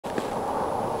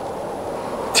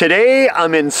Today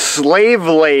I'm in Slave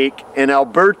Lake in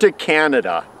Alberta,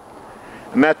 Canada.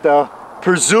 I'm at the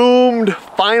presumed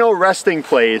final resting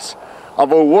place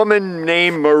of a woman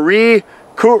named Marie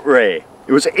Courterville.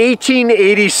 It was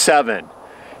 1887.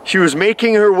 She was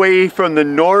making her way from the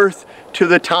north to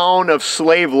the town of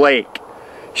Slave Lake.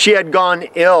 She had gone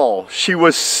ill. She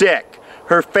was sick.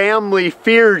 Her family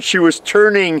feared she was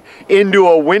turning into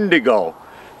a Wendigo.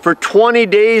 For 20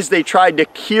 days they tried to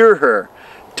cure her,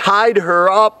 tied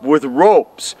her up with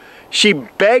ropes. She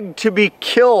begged to be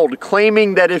killed,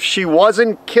 claiming that if she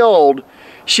wasn't killed,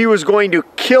 she was going to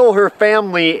kill her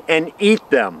family and eat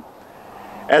them.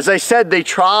 As I said, they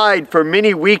tried for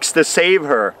many weeks to save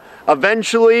her.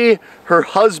 Eventually, her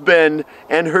husband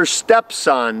and her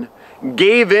stepson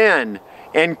gave in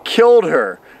and killed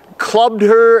her, clubbed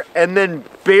her, and then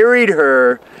buried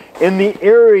her in the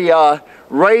area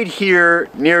right here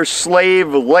near Slave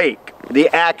Lake, the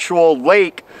actual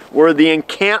lake where the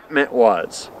encampment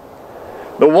was.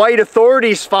 The white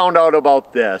authorities found out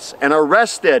about this and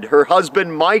arrested her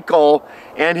husband Michael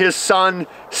and his son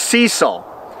Cecil.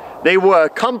 They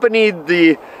accompanied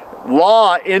the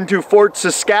law into Fort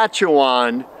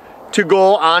Saskatchewan to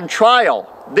go on trial.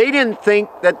 They didn't think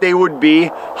that they would be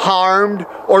harmed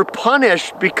or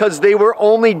punished because they were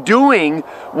only doing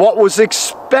what was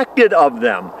expected of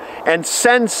them. And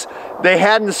since they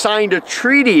hadn't signed a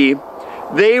treaty,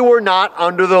 they were not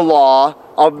under the law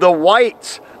of the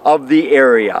whites of the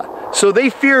area. So they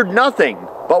feared nothing.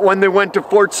 But when they went to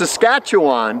Fort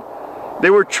Saskatchewan, they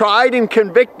were tried and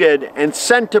convicted and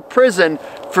sent to prison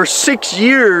for 6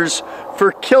 years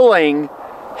for killing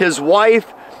his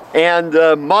wife and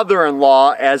the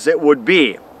mother-in-law, as it would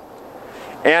be.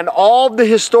 And all the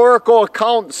historical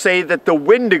accounts say that the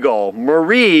Wendigo,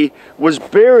 Marie, was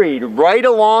buried right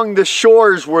along the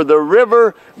shores where the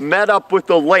river met up with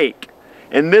the lake.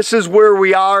 And this is where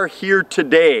we are here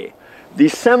today. The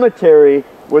cemetery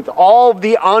with all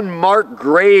the unmarked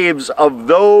graves of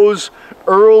those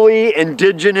early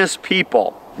indigenous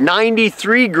people.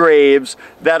 93 graves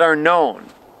that are known.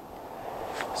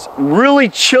 It's really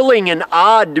chilling and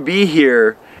odd to be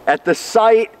here at the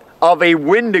site of a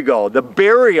Wendigo, the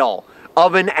burial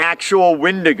of an actual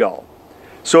Wendigo.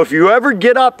 So if you ever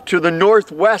get up to the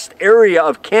northwest area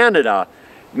of Canada,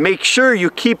 make sure you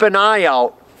keep an eye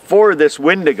out for this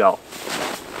Wendigo.